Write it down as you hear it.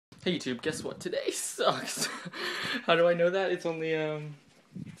Hey YouTube, guess what? Today sucks. How do I know that? It's only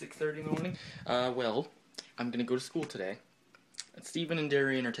 6:30 in the morning. Well, I'm gonna go to school today. And Steven and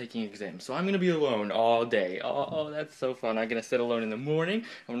Darian are taking exams, so I'm gonna be alone all day. Oh, that's so fun. I'm gonna sit alone in the morning,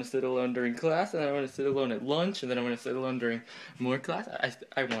 I'm gonna sit alone during class, and then I'm gonna sit alone at lunch, and then I'm gonna sit alone during more class.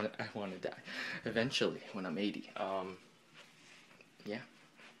 I wanna die. Eventually, when I'm 80. Yeah.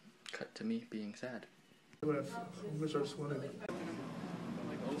 Cut to me being sad. I'm gonna start sweating.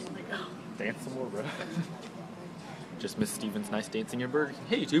 Dance some more, bro. Just missed Steven's nice dancing in Burger King.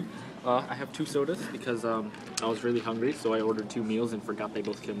 Hey YouTube, I have 2 sodas because I was really hungry, so I ordered 2 meals and forgot they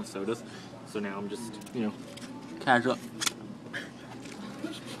both came with sodas. So now I'm just, casual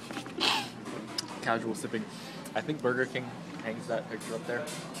sipping. I think Burger King hangs that picture up there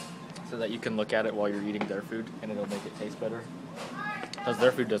so that you can look at it while you're eating their food and it'll make it taste better. Because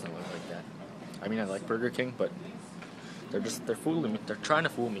their food doesn't look like that. I mean, I like Burger King, but they're fooling me. They're trying to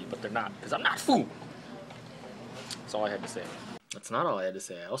fool me, but they're not, because I'm not a fool. That's all I had to say. That's not all I had to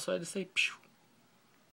say. I also had to say, phew.